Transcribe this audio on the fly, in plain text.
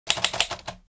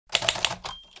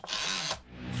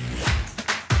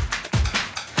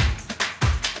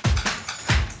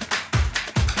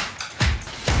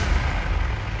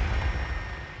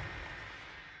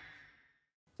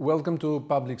Welcome to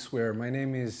Public Square. My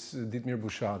name is Ditmir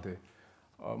Bushati.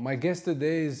 My guest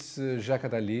today is Jacques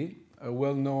Attali, a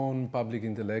well-known public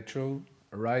intellectual,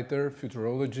 a writer,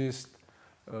 futurologist,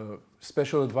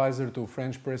 special advisor to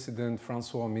French President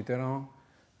François Mitterrand,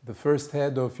 the first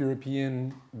head of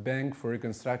European Bank for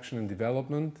Reconstruction and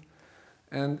Development,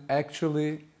 and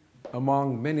actually,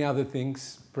 among many other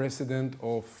things, president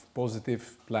of Positive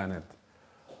Planet.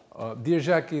 Dear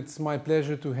Jacques, it's my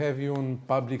pleasure to have you on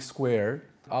Public Square.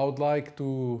 I would like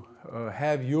to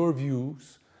have your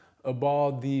views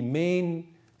about the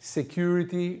main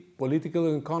security, political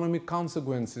and economic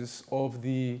consequences of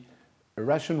the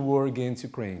Russian war against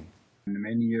Ukraine.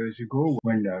 Many years ago,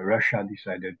 when Russia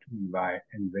decided to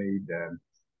invade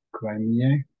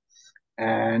Crimea,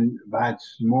 and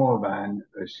that's more than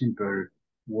a simple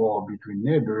war between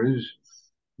neighbors.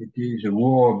 It is a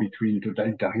war between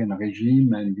totalitarian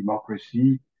regime and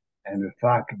democracy, and the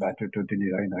fact that a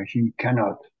totalitarian regime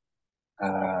cannot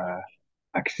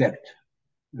accept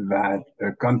that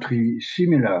a country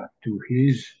similar to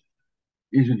his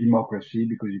is a democracy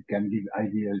because it can give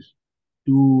ideas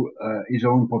to his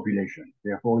own population.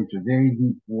 Therefore, it's a very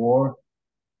deep war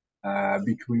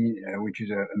which is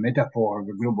a metaphor of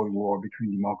a global war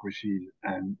between democracies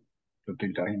and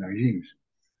totalitarian regimes.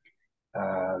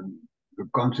 The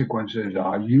consequences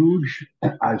are huge,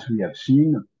 as we have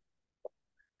seen.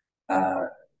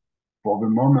 For the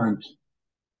moment,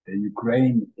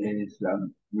 Ukraine is,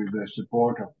 with the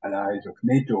support of allies of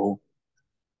NATO,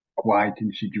 quite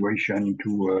in situation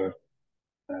to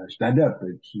stand up.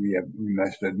 We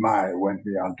must admire what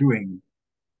they are doing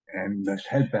and must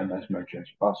help them as much as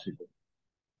possible.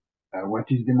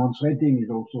 What is demonstrating is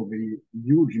also the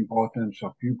huge importance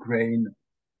of Ukraine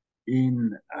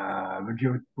in the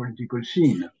geopolitical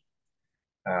scene.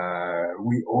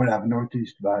 We all have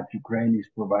noticed that Ukraine is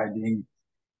providing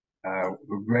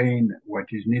the grain, what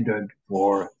is needed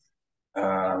for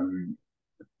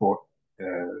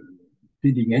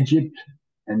feeding Egypt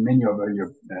and many other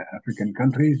African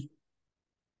countries.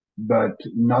 But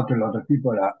not a lot of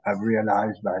people have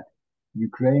realized that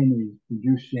Ukraine is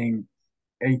producing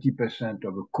 80%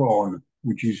 of the corn,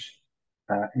 which is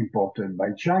imported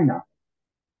by China,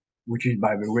 which is,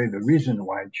 by the way, the reason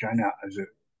why China has a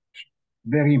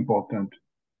very important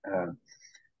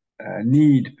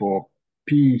need for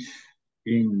peace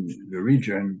in the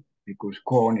region, because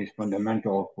corn is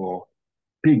fundamental for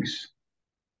pigs,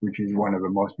 which is one of the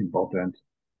most important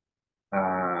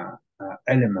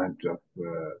elements of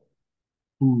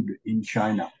food in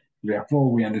China.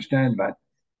 Therefore, we understand that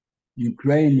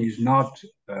Ukraine is not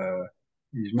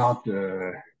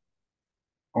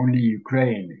only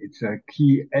Ukraine. It's a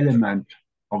key element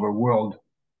of a world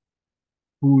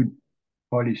food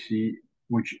policy,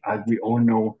 which, as we all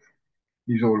know,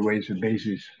 is always a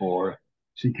basis for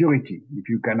security. If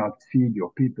you cannot feed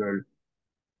your people,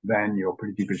 then your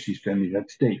political system is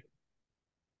at stake.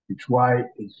 It's why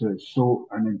it's so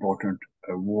an important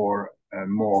war,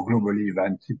 more globally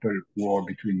than simple war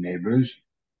between neighbors,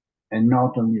 and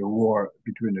not only a war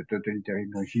between a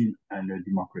totalitarian regime and a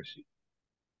democracy.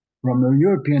 From a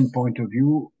European point of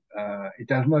view, it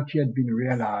has not yet been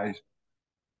realized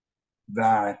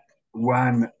that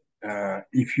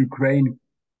if Ukraine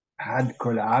had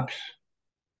collapsed,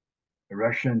 the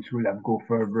Russians will have gone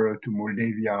further to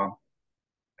Moldavia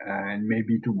and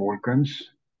maybe to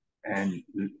Balkans and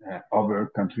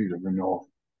other countries of the north,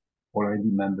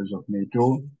 already members of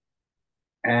NATO.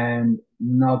 And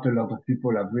not a lot of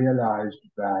people have realized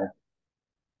that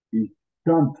if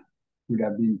Trump would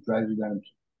have been president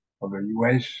of the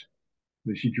US,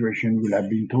 the situation would have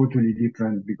been totally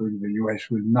different, because the US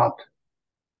will not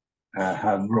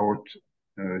have brought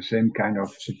same kind of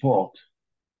support.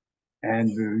 And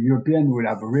the Europeans will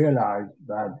have realized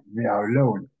that they are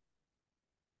alone.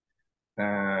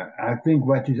 I think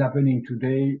what is happening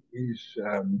today is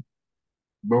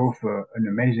both an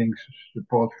amazing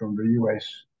support from the US,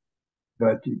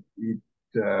 but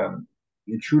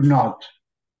it should not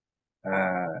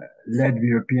let the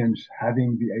Europeans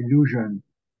having the illusion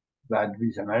that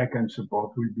this American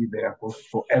support will be there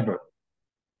forever.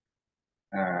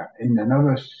 In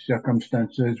another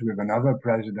circumstances, with another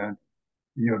president,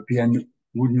 the European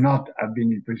would not have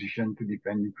been in position to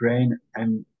defend Ukraine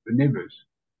and the neighbors.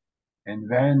 And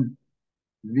then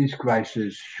this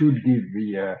crisis should give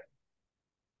the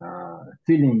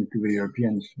feeling to the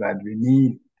Europeans that we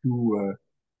need to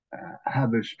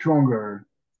have a stronger,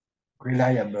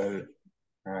 reliable,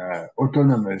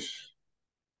 autonomous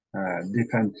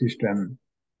defense system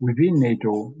within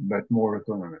NATO, but more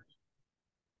autonomous.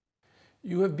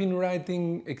 You have been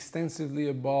writing extensively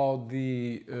about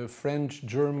the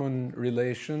French-German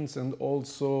relations and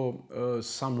also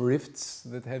some rifts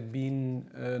that have been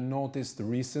noticed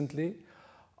recently.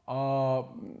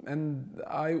 And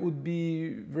I would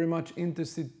be very much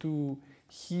interested to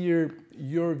hear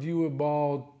your view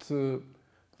about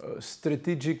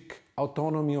strategic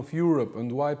autonomy of Europe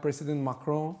and why President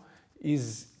Macron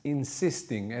is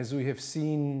insisting, as we have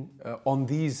seen on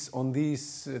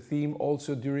this theme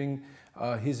also during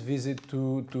his visit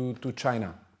to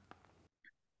China.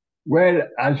 Well,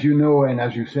 as you know, and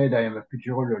as you said, I am a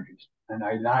futurologist, and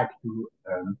I like to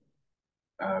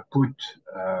put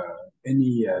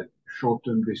any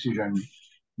short-term decision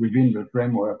within the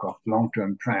framework of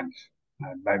long-term trends.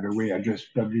 By the way, I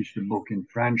just published a book in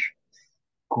French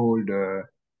called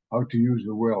How to Use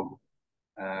the World,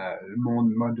 Le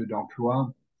Monde Mode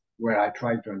d'Emploi, where I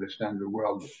try to understand the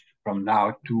world from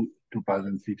now to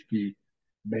 2050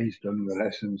 based on the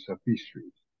lessons of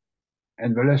history.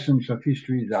 And the lessons of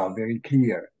history are very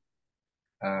clear.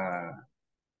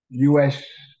 US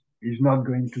is not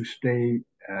going to stay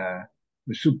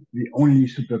the only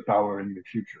superpower in the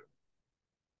future.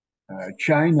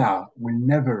 China will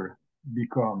never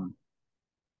become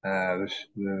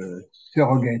the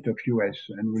surrogate of US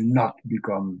and will not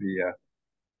become the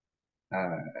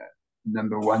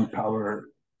number one power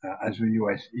as the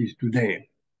US is today.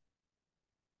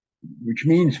 Which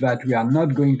means that we are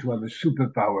not going to have a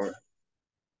superpower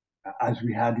as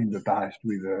we had in the past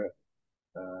with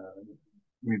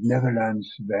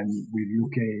Netherlands, then with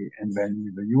UK, and then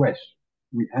with the US.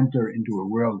 We enter into a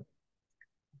world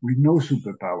with no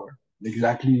superpower,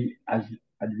 exactly as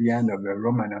at the end of the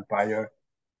Roman Empire,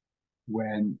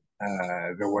 when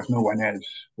there was no one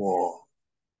else for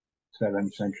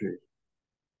 7th century,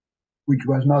 which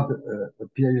was not a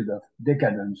period of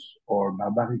decadence or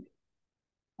barbarity,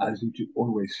 as it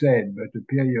always said, but a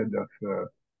period of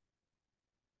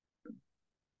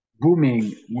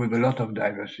booming with a lot of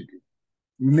diversity.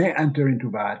 We may enter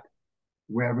into that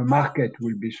where the market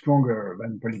will be stronger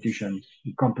than politicians,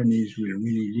 the companies will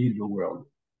really lead the world,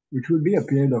 which will be a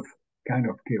period of kind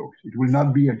of chaos. It will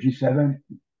not be a G7,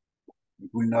 it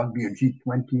will not be a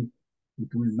G20,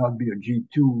 it will not be a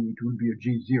G2, it will be a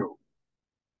G0.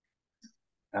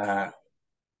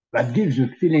 That gives a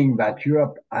feeling that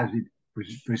Europe has the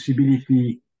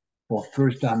possibility for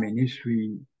first time in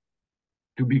history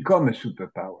to become a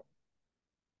superpower.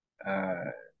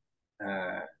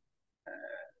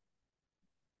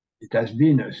 It has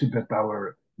been a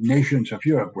superpower. Nations of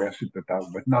Europe were superpower,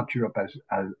 but not Europe as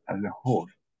a whole.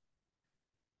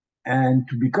 And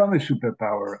to become a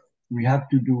superpower, we have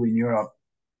to do in Europe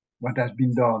what has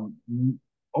been done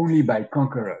only by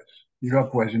conquerors.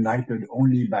 Europe was united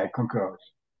only by conquerors.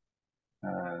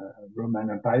 Roman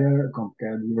Empire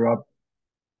conquered Europe.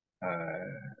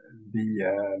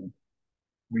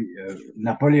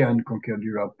 Napoleon conquered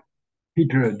Europe.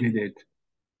 Hitler did it.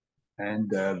 And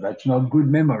that's not good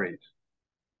memories.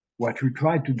 What we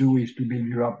try to do is to build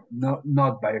Europe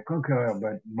not by a conqueror,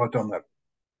 but bottom up.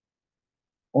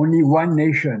 Only one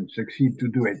nation succeeded to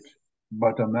do it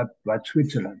bottom up, that's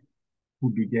Switzerland, who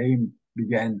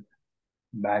began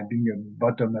by being a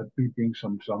bottom up beating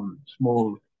some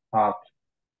small part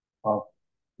of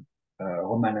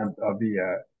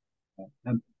the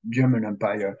German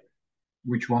Empire,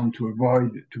 which want to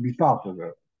avoid to be part of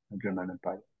the German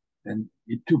Empire. And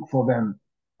it took for them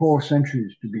 4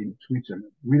 centuries to be in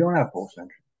Switzerland. We don't have 4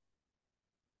 centuries.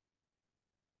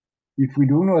 If we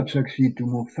do not succeed to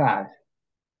move fast,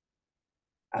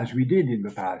 as we did in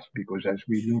the past, because as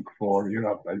we look for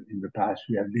Europe in the past,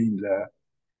 we have been the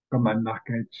common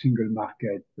market, single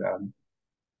market,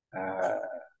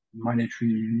 monetary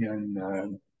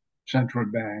union, central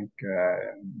bank,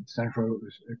 central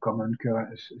common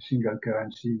single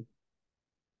currency,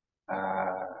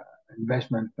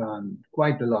 investment fund,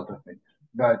 quite a lot of things.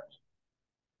 But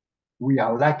we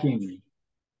are lacking,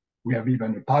 we have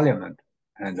even a parliament,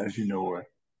 and as you know,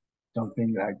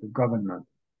 something like the government.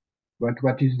 But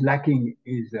what is lacking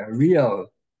is a real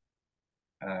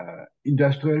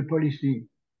industrial policy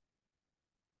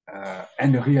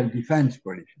and a real defense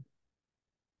policy.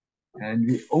 And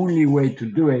the only way to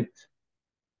do it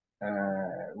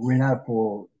will have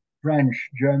for French,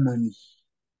 Germans,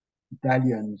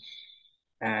 Italians,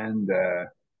 and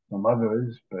some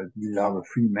others, but these are the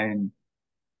 3 main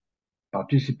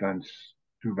participants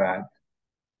to that.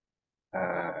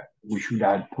 We should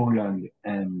add Poland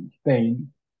and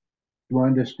Spain to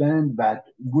understand that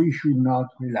we should not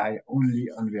rely only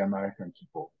on the American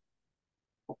support,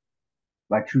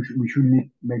 but we should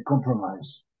make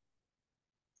compromise.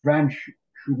 French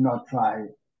should not try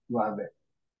to have a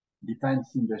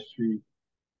defense industry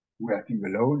working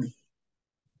alone.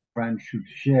 France should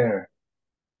share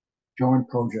joint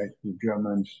projects with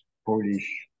Germans,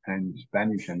 Polish, and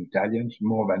Spanish and Italians,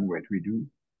 more than what we do.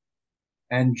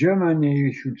 And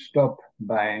Germany should stop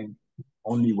buying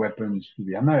only weapons to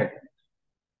the Americans,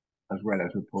 as well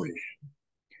as the Polish.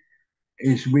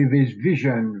 It's with this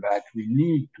vision that we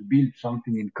need to build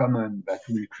something in common that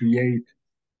will create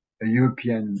a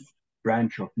European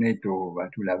branch of NATO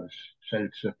that will have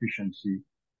self-sufficiency,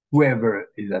 whoever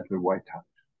is at the White House.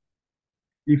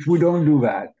 If we don't do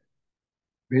that,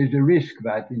 there's a risk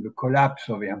that in the collapse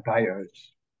of the empires,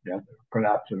 the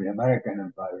collapse of the American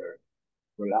empire,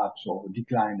 collapse or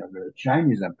decline of the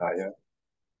Chinese empire,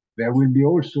 there will be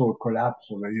also a collapse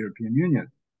of the European Union.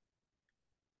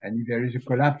 And if there is a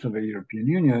collapse of the European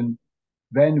Union,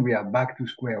 then we are back to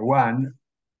square one,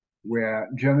 where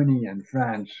Germany and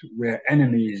France were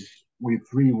enemies with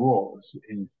 3 wars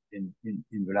in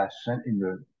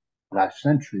the last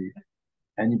century,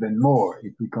 and even more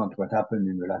if we count what happened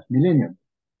in the last millennium.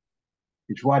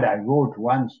 It's what I wrote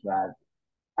once, that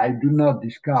I do not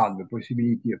discard the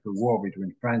possibility of a war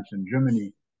between France and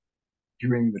Germany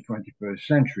during the 21st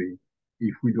century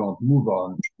if we don't move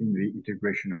on in the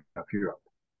integration of Europe.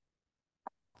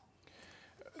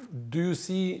 Do you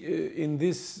see in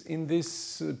this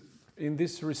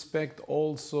respect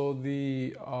also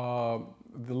the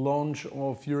launch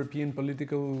of European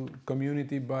political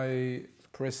community by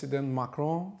President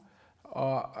Macron?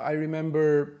 I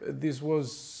remember this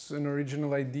was an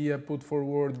original idea put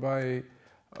forward by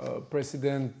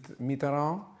President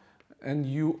Mitterrand, and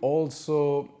you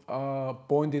also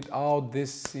pointed out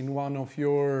this in one of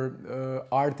your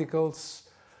articles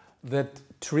that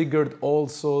triggered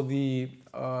also the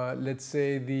let's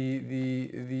say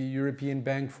the European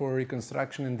Bank for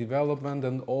Reconstruction and Development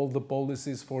and all the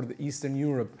policies for the Eastern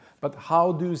Europe. But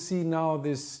how do you see now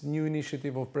this new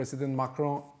initiative of President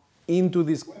Macron into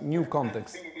this new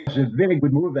context? It's a very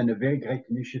good move and a very great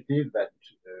initiative that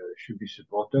should be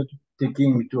supported,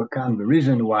 taking into account the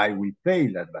reason why we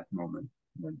failed at that moment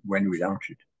when we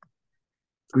launched it.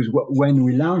 Because when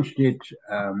we launched it,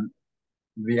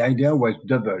 the idea was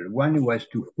double. One was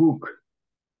to hook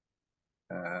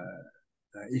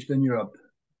Eastern Europe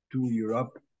to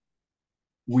Europe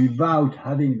without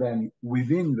having them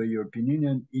within the European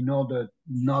Union, in order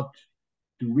not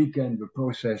to weaken the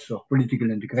process of political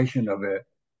integration of a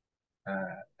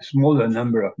smaller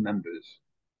number of members.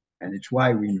 And it's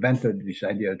why we invented this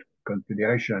idea of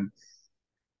confederation,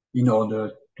 in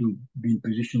order to be in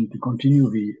position to continue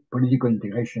the political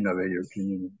integration of the European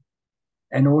Union.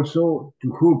 And also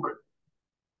to hook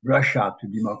Russia to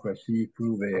democracy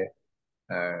through the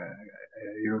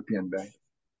European Bank.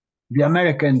 The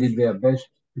Americans did their best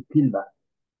to kill that.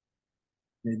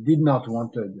 They did not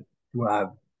want to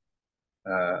have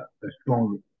a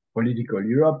strong political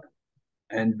Europe,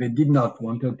 and they did not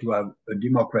want to have a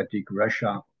democratic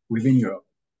Russia within Europe.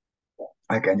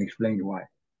 I can explain why.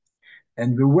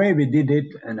 And the way they did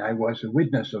it, and I was a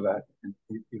witness of that, and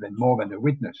even more than a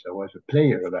witness, I was a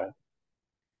player of that,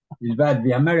 is that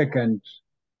the Americans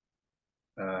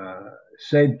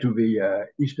said to the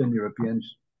Eastern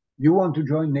Europeans, you want to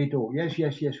join NATO? Yes,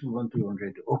 yes, yes, we want to join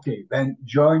NATO. Okay, then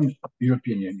join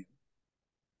European Union.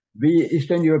 The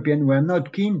Eastern Europeans were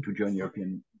not keen to join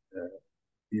European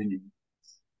Union.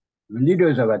 The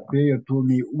leaders of that period told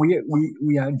me,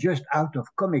 we are just out of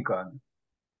Comic-Con.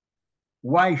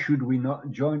 Why should we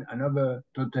not join another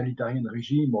totalitarian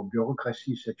regime or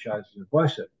bureaucracy such as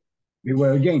Brussels? We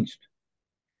were against.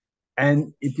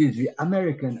 And it is the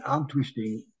American arm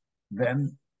twisting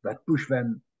them that push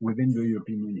them within the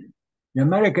European Union. The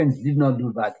Americans did not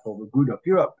do that for the good of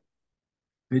Europe.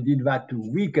 They did that to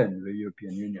weaken the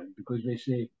European Union, because they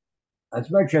say, as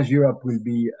much as Europe will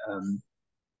be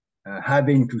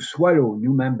having to swallow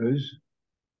new members,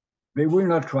 they will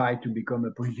not try to become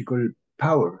a political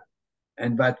power.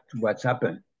 And that's what's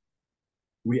happened.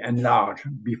 We enlarge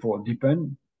before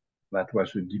deepen. That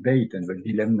was the debate and the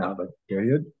dilemma of that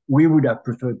period. We would have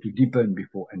preferred to deepen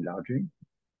before enlarging,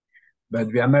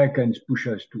 but the Americans push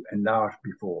us to enlarge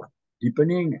before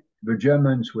deepening. The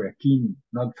Germans were keen,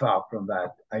 not far from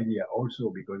that idea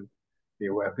also, because they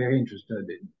were very interested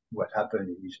in what happened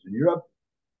in Eastern Europe.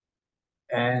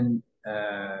 And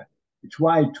it's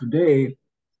why today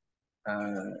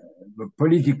the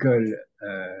political,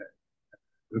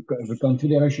 the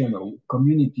confederation or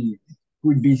community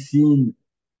could be seen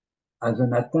as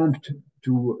an attempt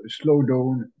to slow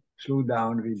down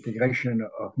the integration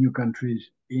of new countries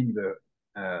in the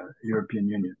European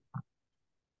Union.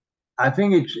 I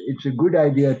think it's a good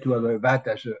idea to have that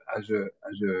as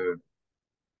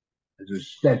a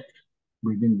step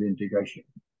within the integration.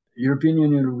 European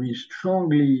Union will be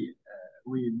strongly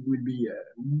will be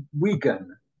weakened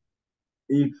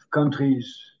if countries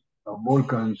of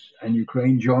Balkans and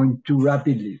Ukraine join too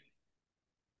rapidly.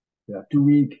 They are too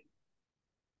weak.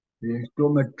 There is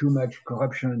too much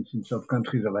corruption in some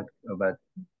countries of that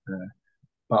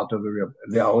part of Europe.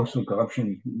 There are also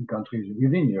corruption in countries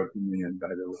within the European Union, by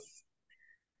the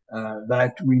way.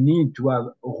 That we need to have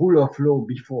rule of law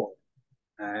before,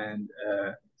 and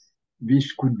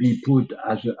this could be put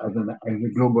as a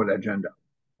global agenda.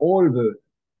 All the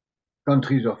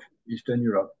countries of Eastern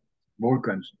Europe,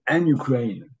 Balkans, and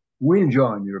Ukraine will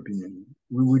join the European Union.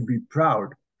 We would be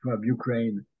proud to have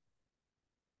Ukraine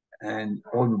and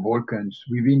all the Balkans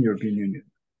within the European Union.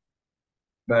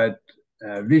 But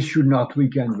this should not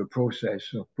weaken the process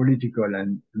of political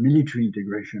and military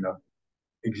integration of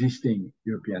existing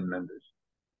European members.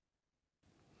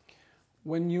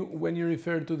 When you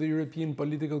refer to the European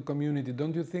political community,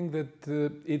 don't you think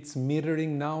that it's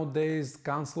mirroring nowadays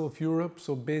Council of Europe?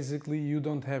 So basically you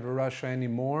don't have Russia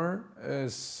anymore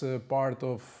as part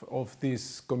of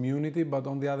this community, but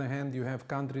on the other hand you have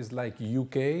countries like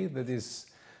UK that is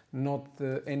not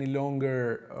any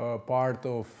longer part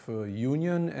of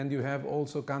Union, and you have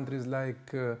also countries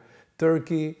like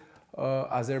Turkey,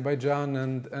 Azerbaijan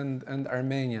and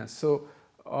Armenia. So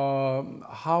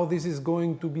how this is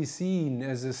going to be seen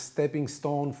as a stepping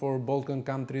stone for Balkan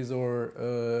countries or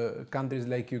countries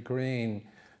like Ukraine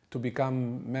to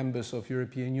become members of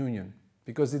European Union?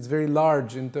 Because it's very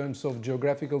large in terms of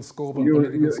geographical scope and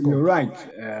political scope. You're right.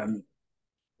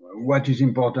 What is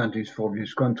important is for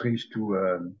these countries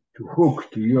to hook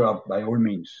to Europe by all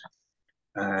means.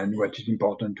 And what is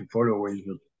important to follow is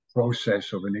the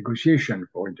process of a negotiation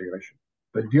for integration.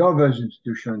 But the other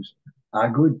institutions are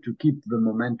good to keep the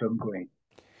momentum going.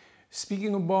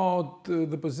 Speaking about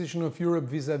the position of Europe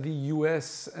vis-à-vis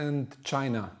US and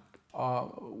China,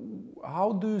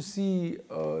 how do you see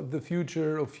the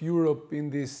future of Europe in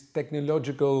this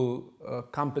technological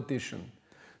competition?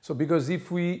 So, because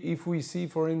if we see,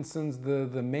 for instance,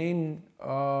 the main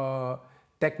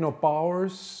techno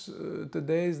powers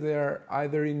today, they are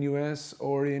either in US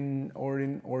or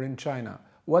in China.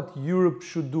 What Europe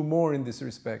should do more in this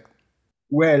respect?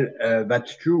 Well,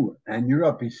 that's true. And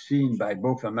Europe is seen by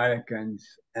both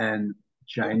Americans and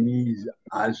Chinese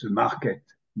as a market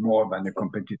more than a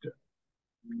competitor.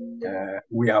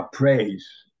 We are praised,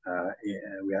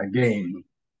 we are game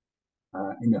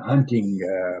in a hunting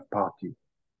party.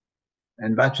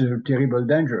 And that's a terrible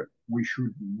danger. We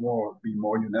should be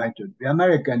more united. The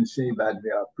Americans say that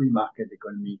they are free market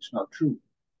economy. It's not true.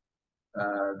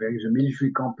 There is a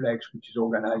military complex which is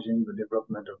organizing the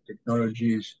development of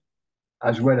technologies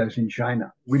as well as in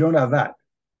China. We don't have that.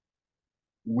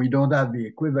 We don't have the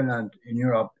equivalent in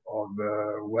Europe of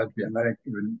what the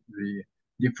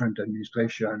different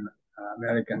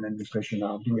American administration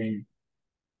are doing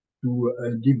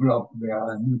to develop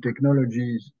their new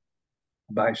technologies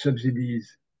by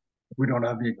subsidies. We don't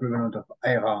have the equivalent of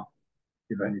IRA,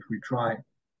 even if we try.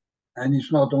 And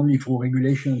it's not only through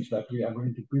regulations that we are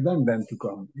going to prevent them to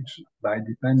come. It's by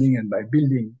defending and by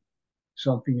building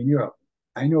something in Europe.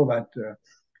 I know that the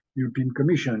European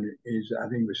Commission is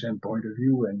having the same point of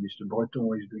view, and Mr. Breton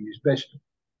is doing his best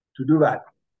to do that.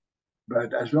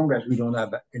 But as long as we don't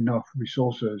have enough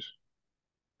resources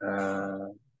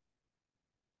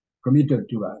committed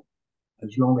to that,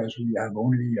 as long as we have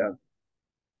only a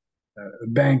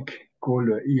bank called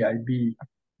EIB,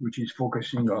 which is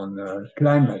focusing on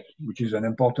climate, which is an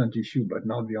important issue, but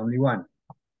not the only one.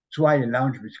 That's why I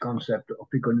launched this concept of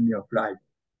economy of life,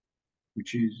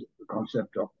 which is the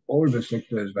concept of all the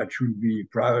sectors that should be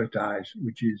prioritized,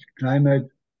 which is climate,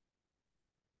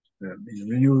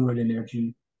 renewable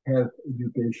energy, health,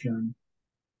 education,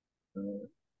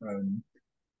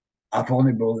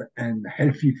 affordable and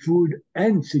healthy food,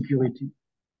 and security.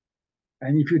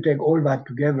 And if you take all that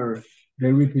together,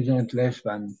 they represent less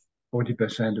than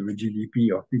 40% of the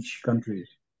GDP of each country.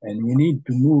 And we need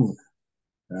to move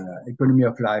economy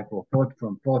of life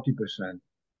from 40%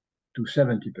 to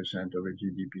 70% of the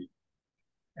GDP.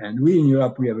 And we in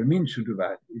Europe, we have a means to do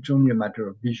that. It's only a matter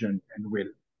of vision and will.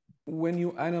 When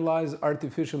you analyze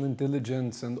artificial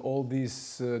intelligence and all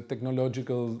these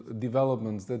technological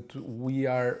developments that we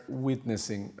are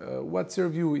witnessing, what's your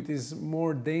view? It is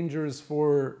more dangerous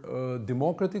for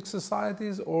democratic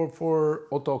societies or for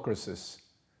autocracies?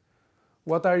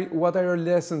 What are your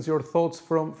lessons, your thoughts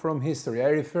from history? I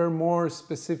refer more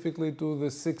specifically to the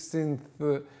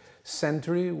 16th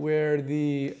century, where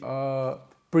the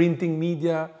printing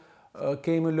media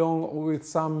came along with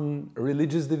some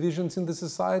religious divisions in the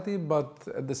society, but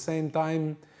at the same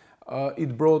time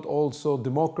It brought also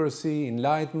democracy,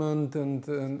 enlightenment,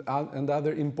 and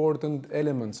other important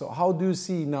elements. So how do you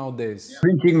see nowadays?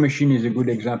 Printing machine is a good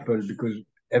example because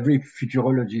every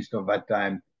futurologist of that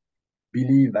time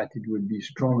believed that it would be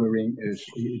stronger,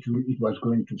 it was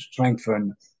going to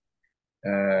strengthen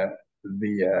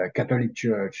the Catholic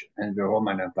Church and the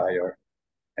Roman Empire.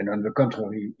 And on the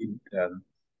contrary, it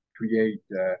create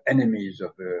enemies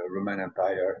of the Roman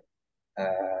Empire,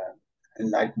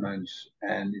 enlightenments,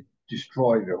 and it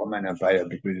destroyed the Roman Empire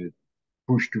because it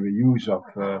pushed to the use of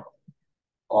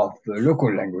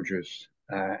local languages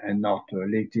and not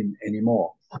Latin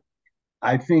anymore.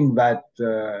 I think that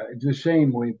it's the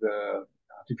same with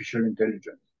artificial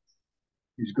intelligence.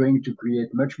 It's going to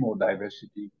create much more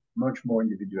diversity, much more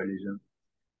individualism.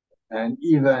 And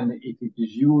even if it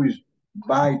is used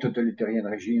by totalitarian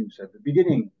regimes at the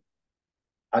beginning,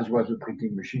 as was the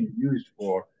printing machine used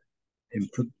for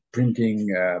printing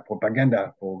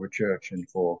propaganda for the church and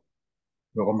for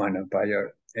the Roman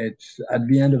Empire, it's at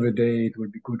the end of the day, it will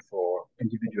be good for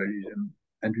individualism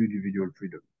and individual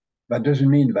freedom. That doesn't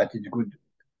mean that it's good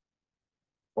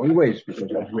always,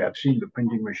 because as we have seen, the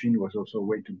printing machine was also a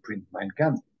way to print Mein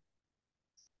Kampf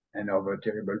and other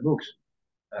terrible books,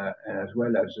 as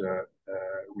well as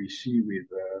we see with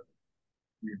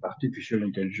artificial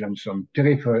intelligence some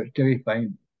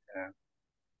terrifying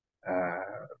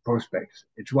prospects.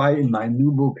 It's why in my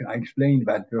new book I explained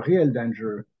that the real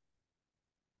danger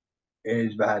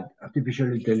is that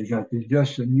artificial intelligence is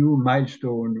just a new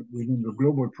milestone within the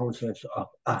global process of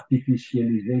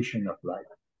artificialization of life.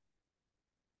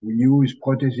 We use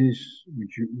prostheses,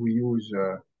 we use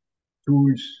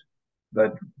tools,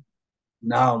 but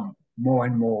now more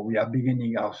and more we are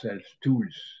beginning ourselves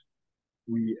tools.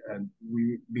 We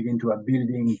begin to have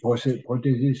building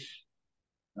prostheses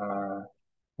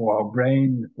for our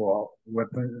brain, for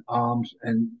weapon arms,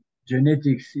 and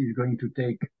genetics is going to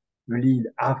take the lead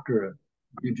after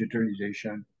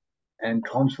digitalization and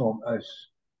transform us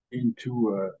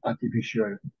into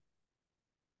artificial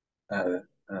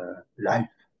life.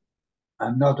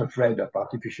 I'm not afraid of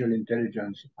artificial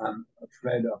intelligence. I'm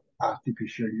afraid of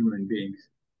artificial human beings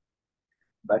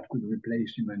that could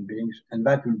replace human beings, and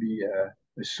that will be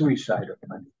a suicide of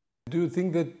man. Do you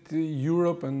think that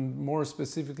Europe, and more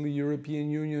specifically European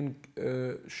Union,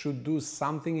 should do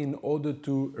something in order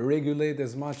to regulate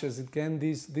as much as it can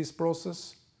this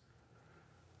process?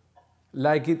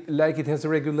 Like it has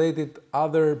regulated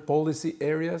other policy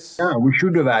areas? Yeah, we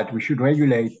should do that. We should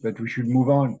regulate, but we should move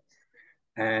on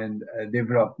and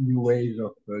develop new ways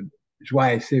of. That's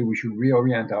why I say we should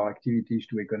reorient our activities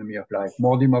to economy of life.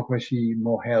 More democracy,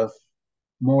 more health,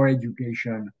 more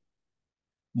education,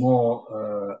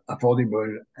 more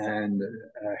affordable and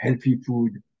healthy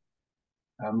food,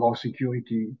 more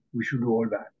security. We should do all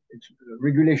that.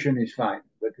 Regulation is fine,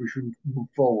 but we should move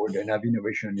forward and have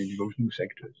innovation in those new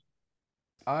sectors.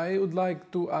 I would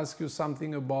like to ask you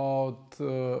something about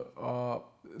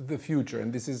the future,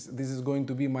 and this is going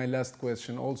to be my last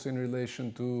question, also in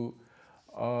relation to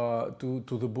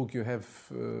the book you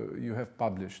have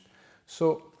published.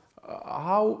 So,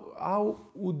 how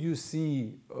would you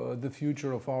see the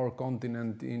future of our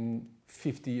continent in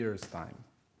 50 years' time?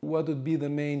 What would be the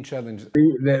main challenges?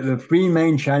 The three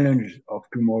main challenges of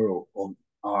tomorrow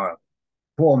are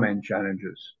four main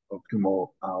challenges of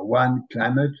tomorrow are: one,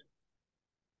 climate;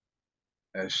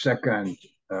 second,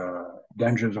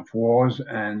 dangers of wars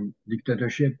and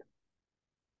dictatorship;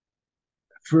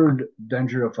 third,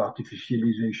 danger of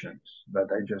artificializations that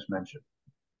I just mentioned.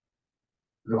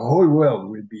 The whole world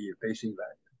will be facing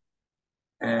that.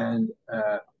 And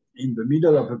in the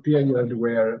middle of a period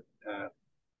where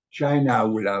China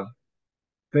will have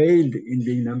failed in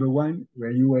being number one,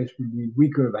 where US will be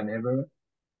weaker than ever,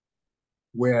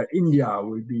 where India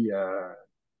will be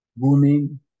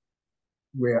booming,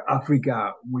 where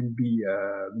Africa will be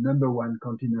number one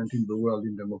continent in the world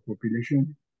in terms of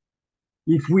population.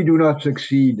 If we do not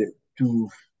succeed to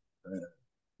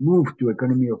move to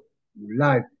economy of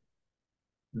life,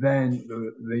 then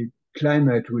the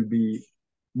climate will be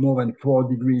more than 4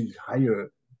 degrees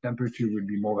higher. Temperature will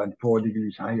be more than 4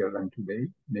 degrees higher than today.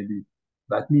 Maybe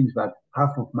that means that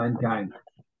half of mankind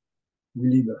will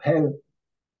live a hell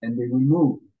and they will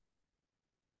move.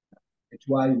 It's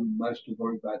why we must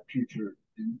avoid that future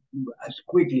and move as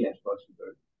quickly as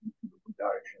possible into the good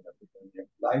direction of economy of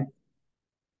life.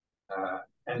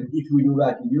 And if we do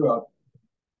that in Europe,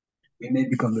 we may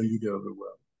become the leader of the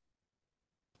world.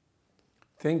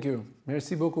 Thank you.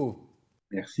 Merci beaucoup.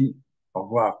 Merci. Au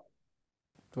revoir.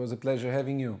 It was a pleasure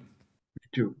having you. You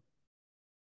too.